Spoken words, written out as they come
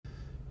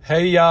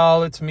Hey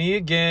y'all, it's me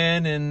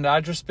again, and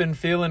I just been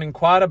feeling in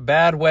quite a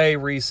bad way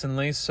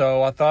recently,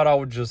 so I thought I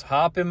would just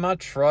hop in my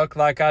truck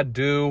like I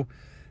do,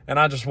 and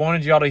I just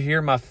wanted y'all to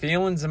hear my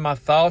feelings and my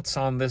thoughts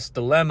on this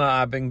dilemma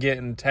I've been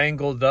getting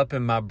tangled up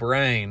in my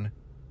brain.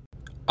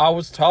 I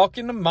was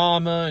talking to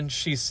Mama, and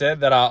she said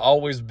that I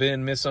always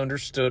been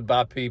misunderstood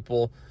by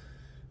people.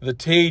 The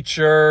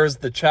teachers,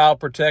 the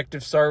child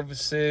protective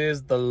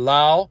services, the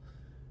law,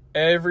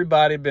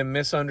 everybody been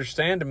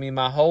misunderstanding me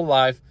my whole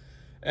life.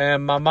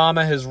 And my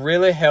mama has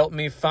really helped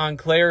me find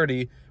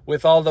clarity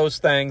with all those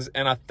things,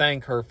 and I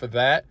thank her for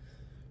that.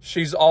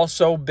 She's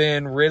also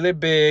been really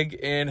big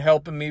in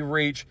helping me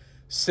reach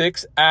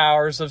 6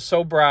 hours of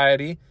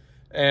sobriety,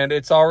 and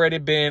it's already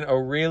been a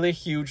really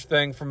huge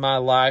thing for my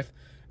life,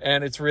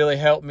 and it's really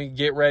helped me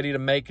get ready to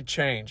make a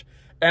change.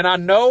 And I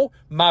know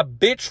my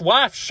bitch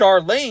wife,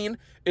 Charlene,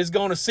 is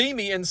going to see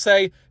me and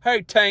say,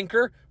 "Hey,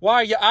 Tanker, why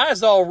are your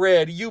eyes all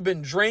red? You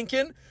been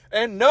drinking?"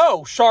 And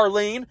no,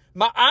 Charlene,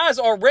 my eyes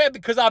are red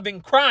because I've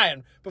been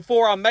crying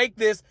before I make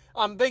this.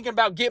 I'm thinking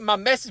about getting my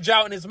message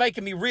out, and it's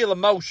making me real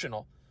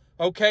emotional.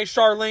 Okay,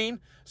 Charlene?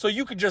 So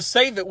you could just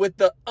save it with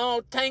the,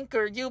 "Oh,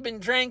 Tanker, you been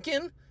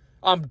drinking?"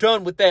 I'm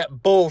done with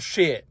that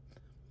bullshit.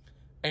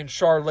 And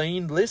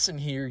Charlene, listen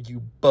here,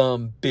 you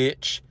bum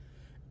bitch.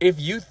 If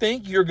you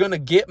think you're going to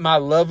get my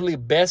lovely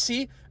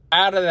Bessie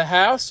out of the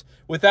house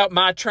without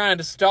my trying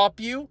to stop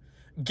you,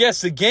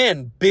 guess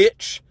again,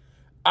 bitch.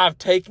 I've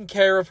taken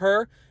care of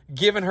her,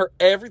 given her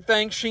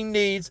everything she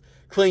needs,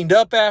 cleaned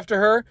up after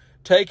her,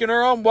 taken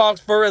her on walks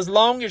for as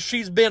long as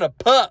she's been a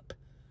pup.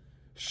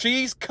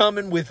 She's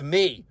coming with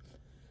me.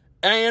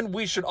 And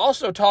we should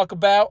also talk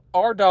about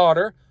our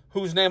daughter,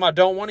 whose name I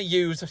don't want to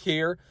use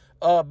here,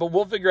 but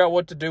we'll figure out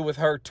what to do with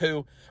her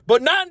too.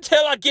 But not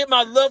until I get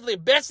my lovely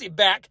Bessie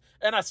back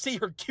and I see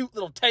her cute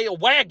little tail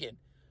wagging.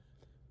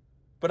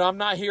 But I'm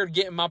not here to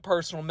get in my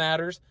personal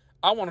matters.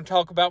 I want to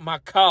talk about my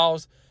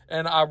cause,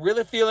 and I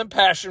really feel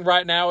impassioned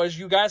right now, as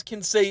you guys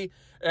can see,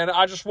 and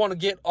I just want to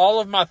get all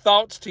of my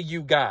thoughts to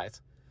you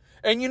guys.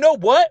 And you know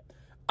what?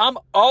 I'm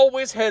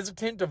always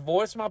hesitant to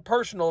voice my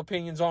personal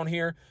opinions on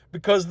here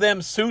because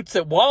them suits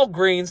at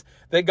Walgreens,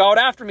 they got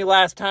after me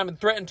last time and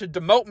threatened to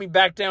demote me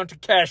back down to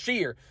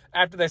cashier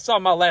after they saw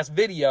my last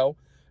video.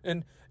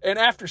 And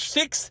after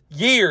 6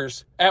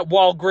 years at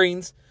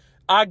Walgreens,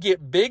 I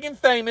get big and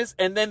famous,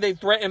 and then they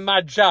threaten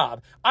my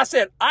job. I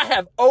said, I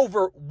have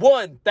over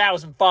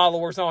 1,000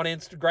 followers on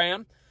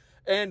Instagram,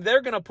 and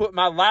they're going to put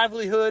my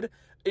livelihood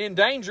in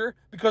danger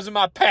because of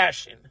my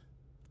passion.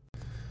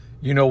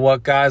 You know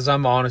what, guys?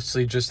 I'm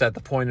honestly just at the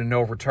point of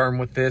no return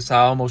with this.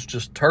 I almost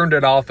just turned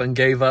it off and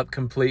gave up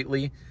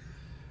completely.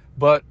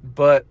 But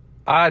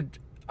I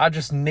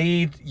just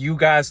need you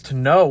guys to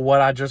know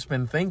what I just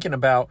been thinking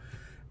about.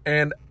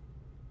 And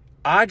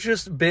I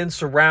just been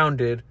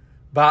surrounded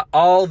by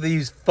all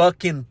these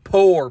fucking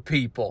poor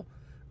people,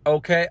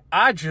 okay?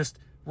 I just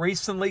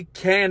recently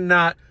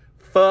cannot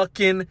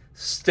fucking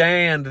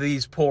stand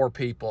these poor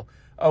people,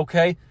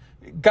 okay?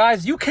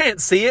 Guys, you can't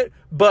see it,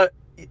 but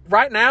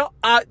right now,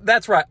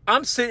 that's right,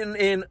 I'm sitting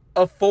in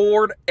a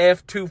Ford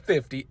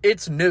F-250.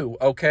 It's new,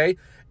 okay?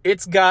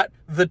 It's got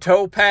the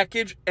tow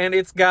package, and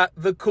it's got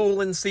the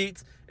cooling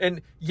seats,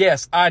 and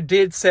yes, I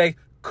did say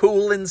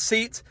cooling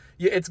seats.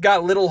 It's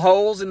got little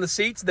holes in the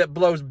seats that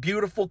blows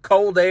beautiful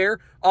cold air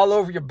all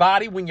over your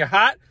body when you're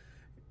hot.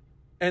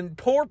 And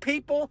poor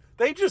people,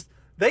 they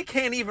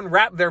can't even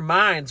wrap their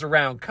minds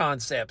around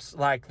concepts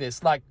like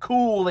this, like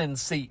cooling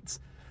seats.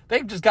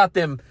 They've just got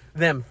them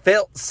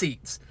felt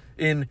seats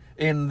in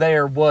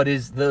their, what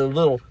is the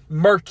little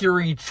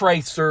Mercury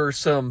Tracer or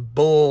some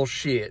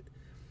bullshit.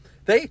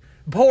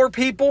 Poor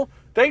people,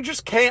 they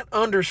just can't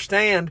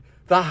understand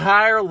the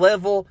higher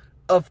level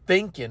of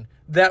thinking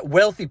that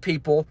wealthy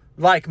people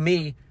like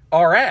me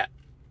are at.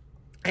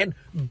 And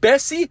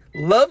Bessie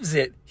loves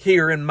it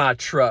here in my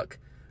truck,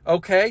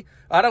 okay?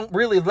 I don't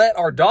really let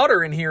our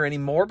daughter in here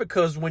anymore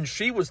because when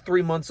she was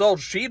 3 months old,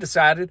 she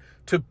decided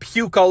to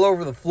puke all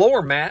over the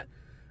floor mat,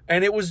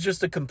 and it was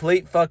just a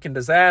complete fucking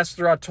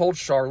disaster. I told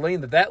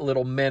Charlene that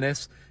little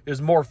menace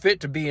is more fit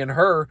to be in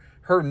her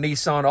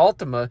Nissan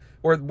Altima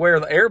where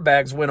the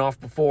airbags went off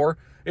before.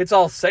 It's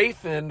all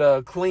safe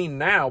and clean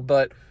now,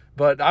 but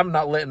I'm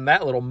not letting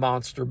that little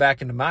monster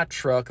back into my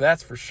truck,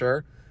 that's for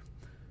sure.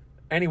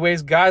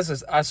 Anyways,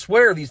 guys, I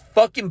swear these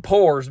fucking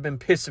poors have been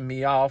pissing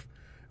me off.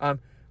 I'm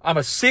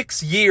a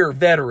 6-year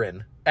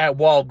veteran at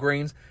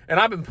Walgreens, and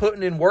I've been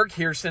putting in work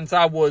here since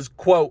I was,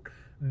 quote,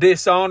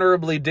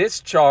 dishonorably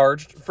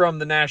discharged from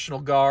the National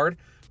Guard.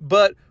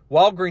 But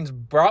Walgreens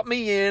brought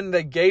me in,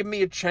 they gave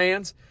me a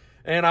chance,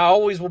 and I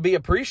always will be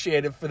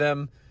appreciative for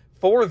them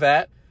for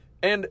that.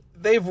 And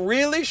they've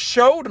really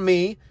showed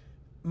me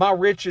my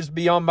riches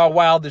beyond my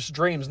wildest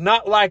dreams.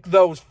 Not like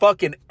those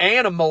fucking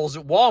animals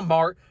at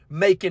Walmart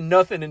making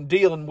nothing and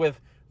dealing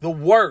with the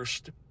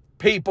worst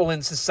people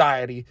in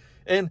society.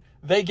 And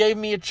they gave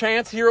me a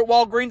chance here at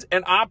Walgreens,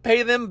 and I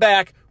pay them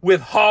back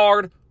with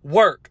hard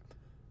work.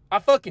 I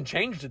fucking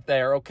changed it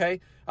there, okay?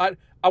 I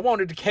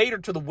wanted to cater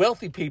to the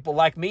wealthy people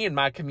like me in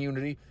my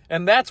community,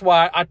 and that's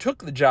why I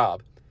took the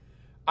job.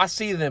 I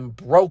see them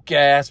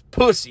broke-ass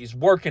pussies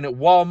working at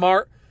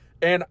Walmart,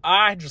 and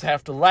I just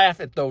have to laugh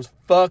at those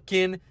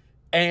fucking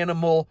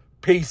animal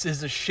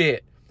pieces of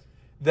shit.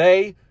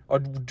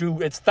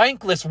 It's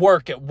thankless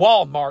work at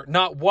Walmart,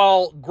 not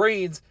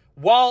Walgreens.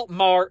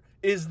 Walmart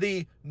is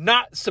the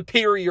not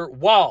superior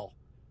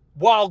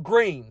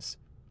Walgreens.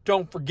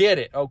 Don't forget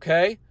it,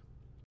 okay?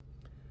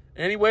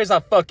 Anyways, I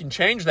fucking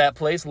changed that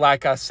place,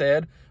 like I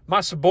said.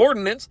 My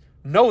subordinates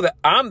know that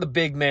I'm the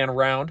big man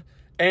around,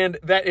 and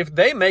that if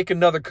they make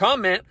another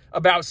comment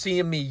about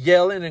seeing me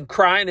yelling and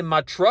crying in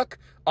my truck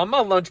on my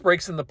lunch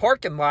breaks in the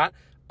parking lot,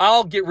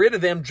 I'll get rid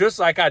of them just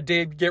like I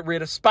did get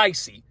rid of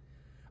Spicy.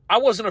 I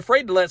wasn't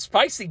afraid to let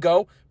Spicy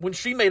go when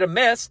she made a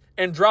mess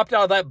and dropped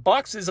out of that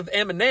boxes of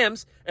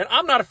M&Ms, and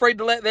I'm not afraid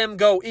to let them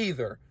go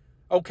either,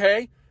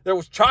 okay? There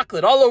was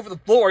chocolate all over the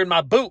floor in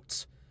my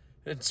boots.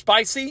 And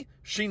Spicy,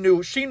 she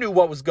knew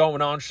what was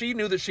going on. She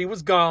knew that she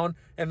was gone,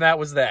 and that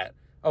was that.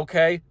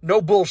 Okay?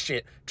 No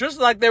bullshit. Just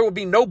like there will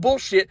be no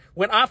bullshit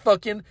when I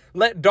fucking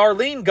let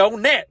Darlene go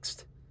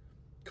next.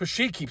 Because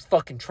she keeps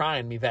fucking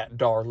trying me, that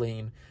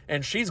Darlene.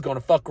 And she's going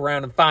to fuck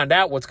around and find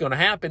out what's going to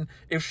happen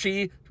if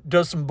she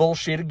does some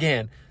bullshit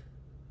again.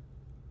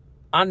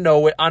 I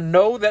know it. I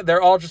know that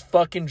they're all just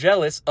fucking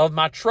jealous of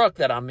my truck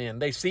that I'm in.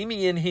 They see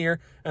me in here,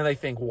 and they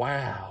think,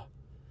 wow,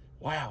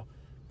 I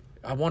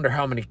wonder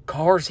how many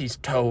cars he's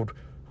towed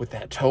with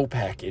that tow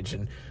package.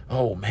 And,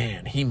 oh,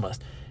 man,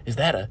 is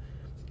that a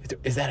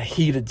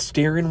heated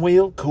steering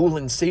wheel,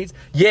 cooling seats?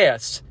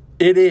 Yes,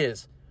 it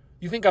is.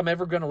 You think I'm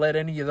ever going to let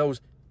any of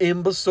those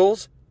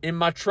imbeciles in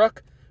my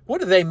truck?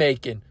 What are they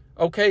making?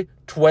 Okay,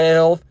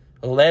 $12,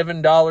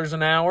 $11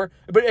 an hour.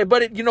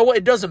 But you know what?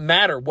 It doesn't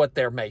matter what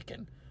they're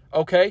making.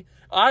 Okay?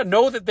 I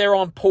know that they're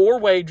on poor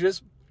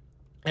wages,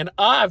 and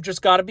I've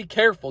just got to be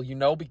careful,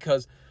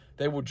 because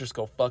they would just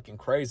go fucking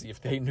crazy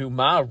if they knew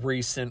my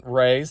recent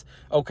raise,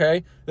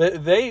 okay?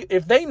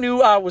 If they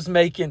knew I was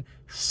making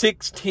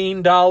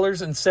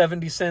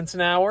 $16.70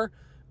 an hour,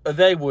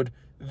 they would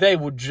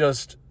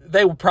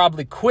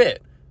probably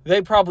quit.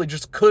 They probably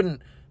just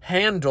couldn't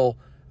handle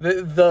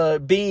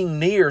the being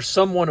near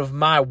someone of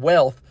my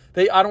wealth.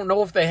 I don't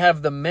know if they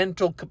have the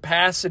mental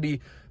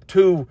capacity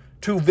to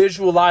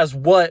visualize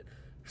what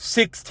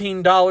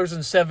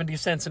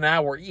 $16.70 an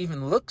hour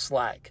even looks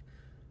like.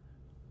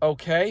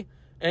 Okay?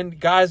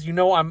 And guys,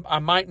 I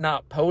might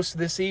not post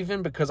this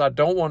even because I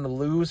don't want to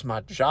lose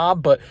my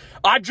job, but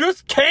I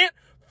just can't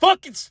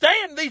fucking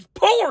stand these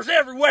pores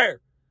everywhere.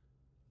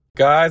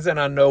 Guys, and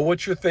I know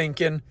what you're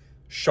thinking.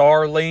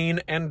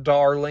 Charlene and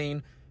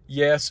Darlene.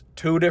 Yes,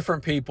 two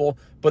different people,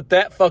 but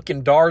that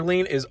fucking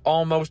Darlene is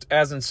almost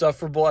as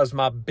insufferable as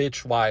my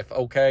bitch wife,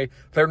 okay?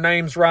 Their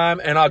names rhyme,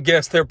 and I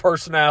guess their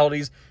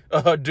personalities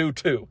do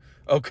too,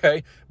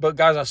 okay? But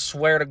guys, I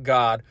swear to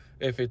God,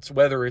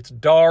 whether it's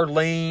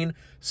Darlene,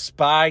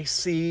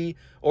 Spicy,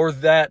 or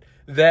that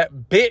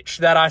bitch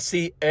that I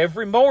see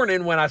every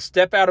morning when I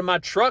step out of my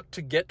truck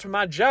to get to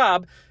my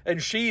job,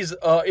 and she's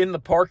in the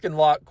parking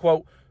lot,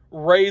 quote,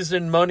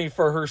 raising money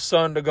for her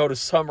son to go to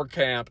summer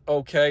camp,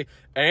 okay?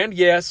 And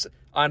yes,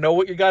 I know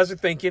what you guys are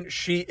thinking.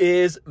 She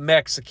is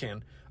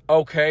Mexican,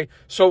 okay?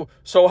 So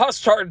I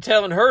started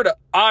telling her to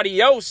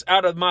adios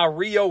out of my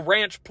Rio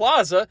Ranch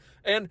Plaza.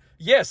 And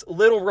yes,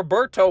 little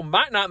Roberto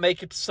might not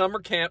make it to summer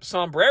camp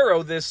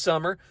Sombrero this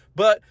summer,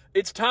 but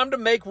it's time to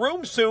make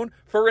room soon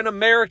for an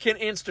American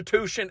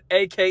institution,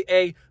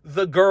 a.k.a.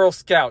 the Girl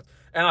Scouts.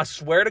 And I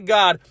swear to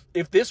God,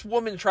 if this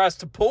woman tries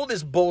to pull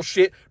this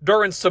bullshit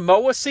during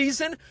Samoa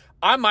season,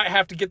 I might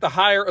have to get the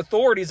higher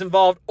authorities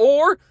involved.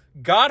 Or,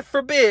 God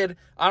forbid,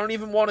 I don't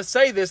even want to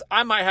say this,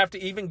 I might have to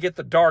even get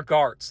the dark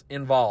arts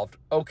involved,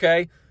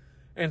 okay?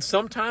 And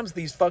sometimes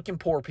these fucking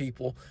poor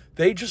people,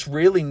 they just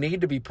really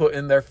need to be put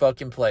in their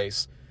fucking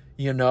place,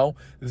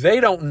 They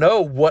don't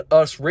know what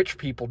us rich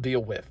people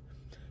deal with.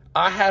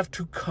 I have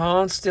to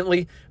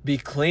constantly be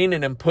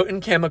cleaning and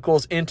putting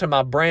chemicals into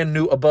my brand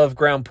new above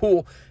ground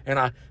pool. And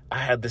I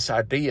had this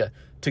idea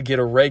to get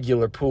a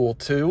regular pool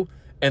too,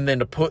 and then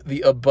to put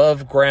the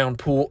above ground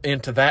pool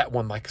into that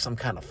one like some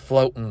kind of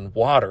floating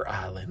water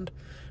island.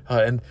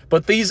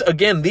 But these are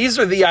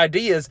the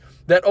ideas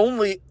that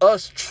only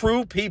us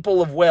true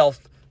people of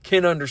wealth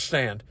can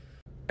understand.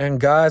 And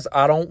guys,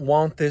 I don't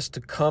want this to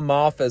come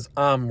off as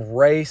I'm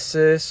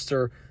racist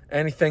or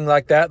anything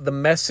like that. The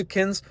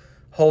Mexicans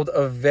hold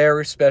a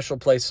very special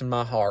place in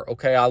my heart,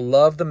 okay? I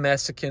love the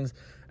Mexicans,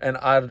 and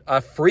I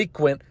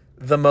frequent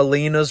the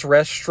Molina's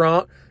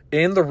restaurant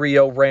in the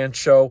Rio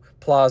Rancho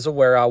Plaza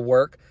where I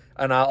work,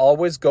 and I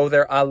always go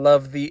there. I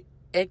love the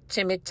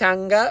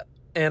chimichanga,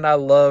 and I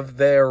love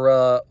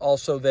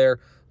also their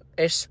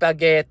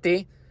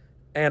spaghetti,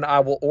 and I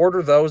will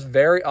order those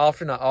very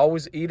often. I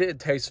always eat it. It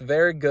tastes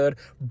very good.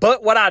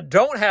 But what I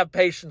don't have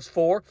patience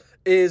for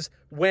is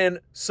when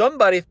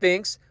somebody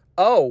thinks,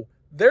 oh,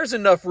 there's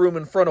enough room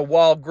in front of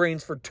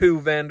Walgreens for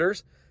 2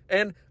 vendors.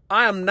 And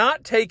I am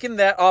not taking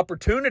that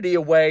opportunity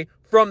away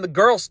from the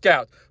Girl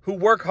Scouts who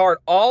work hard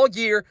all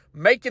year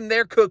making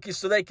their cookies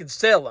so they can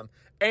sell them.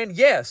 And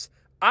yes,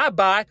 I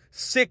buy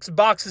 6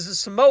 boxes of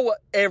Samoa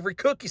every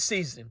cookie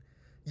season.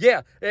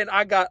 Yeah, and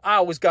I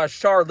always got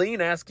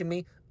Charlene asking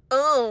me,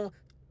 "Oh,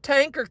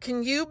 Tanker,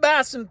 can you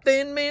buy some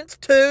Thin Mints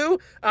too?"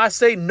 I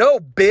say, "No,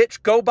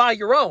 bitch, go buy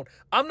your own.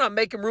 I'm not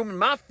making room in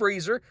my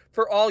freezer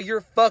for all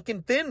your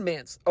fucking Thin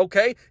Mints,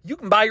 okay? You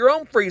can buy your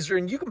own freezer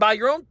and you can buy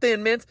your own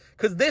Thin Mints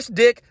because this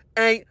dick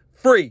ain't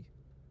free."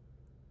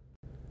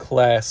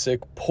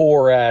 Classic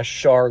poor ass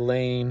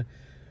Charlene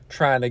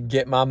trying to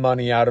get my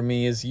money out of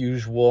me as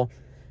usual.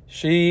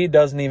 She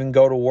doesn't even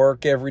go to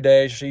work every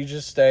day. She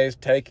just stays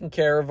taking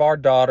care of our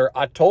daughter.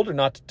 I told her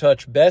not to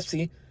touch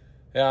Bessie.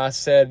 And I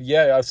said,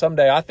 yeah,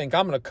 someday I think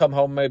I'm going to come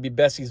home. Maybe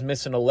Bessie's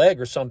missing a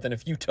leg or something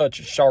if you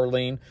touch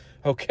Charlene,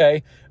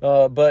 okay?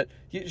 But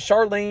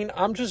Charlene,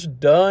 I'm just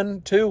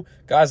done too.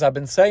 Guys, I've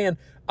been saying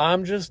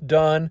I'm just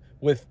done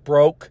with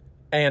broke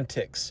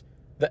antics.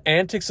 The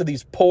antics of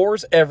these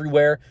pores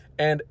everywhere.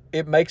 And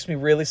it makes me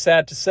really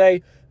sad to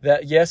say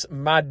that, yes,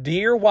 my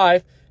dear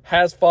wife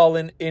has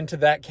fallen into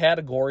that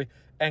category.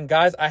 And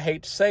guys, I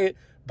hate to say it,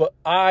 but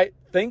I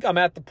think I'm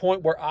at the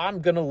point where I'm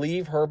going to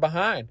leave her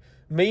behind.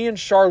 Me and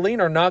Charlene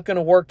are not going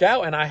to work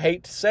out, and I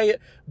hate to say it,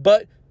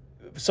 but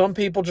some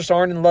people just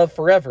aren't in love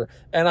forever.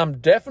 And I'm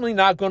definitely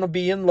not going to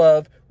be in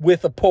love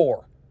with a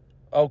poor.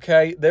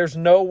 Okay? There's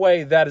no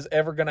way that is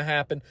ever going to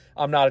happen.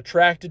 I'm not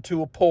attracted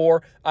to a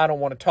poor. I don't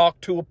want to talk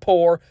to a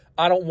poor.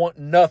 I don't want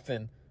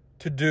nothing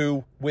to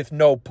do with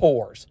no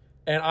pores.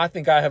 And I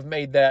think I have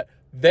made that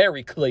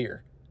very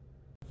clear.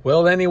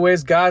 Well,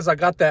 anyways, guys, I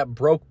got that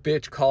broke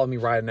bitch calling me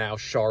right now,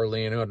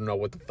 Charlene. I don't know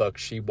what the fuck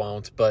she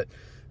wants, but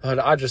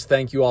I just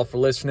thank you all for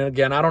listening.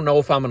 Again, I don't know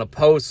if I'm going to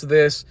post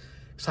this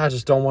because I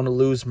just don't want to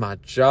lose my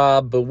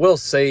job, but we'll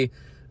see.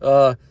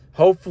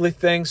 Hopefully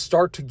things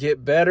start to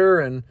get better,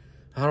 and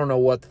I don't know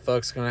what the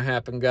fuck's going to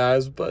happen,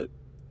 guys, but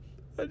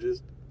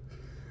it's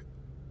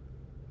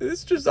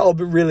just all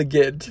been really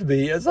getting to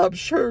me, as I'm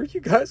sure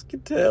you guys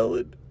can tell,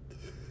 and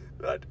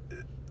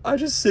I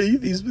just see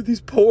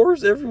these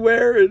pores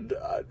everywhere, and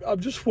I'm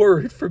just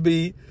worried for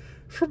me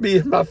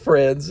and my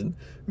friends. And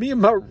me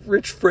and my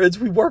rich friends,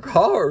 we work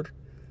hard.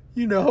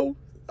 You know,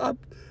 I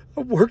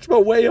worked my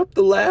way up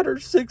the ladder,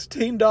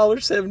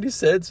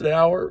 $16.70 an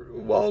hour,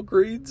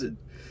 Walgreens, and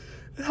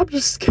I'm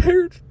just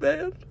scared,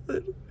 man.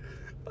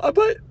 I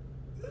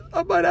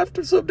might have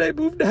to someday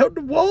move down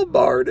to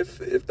Walmart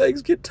if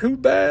things get too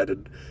bad,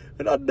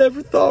 and I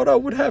never thought I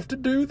would have to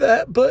do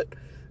that, but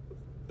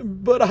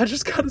I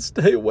just gotta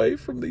stay away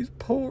from these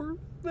poor,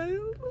 man.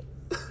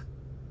 I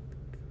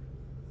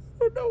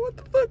don't know what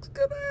the fuck's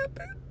gonna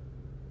happen.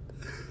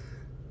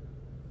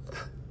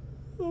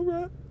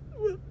 Alright,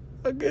 well,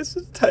 I guess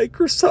it's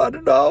Tanker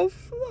signing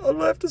off. I'll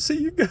have to see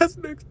you guys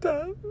next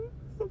time.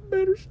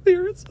 Better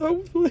spirits,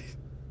 hopefully.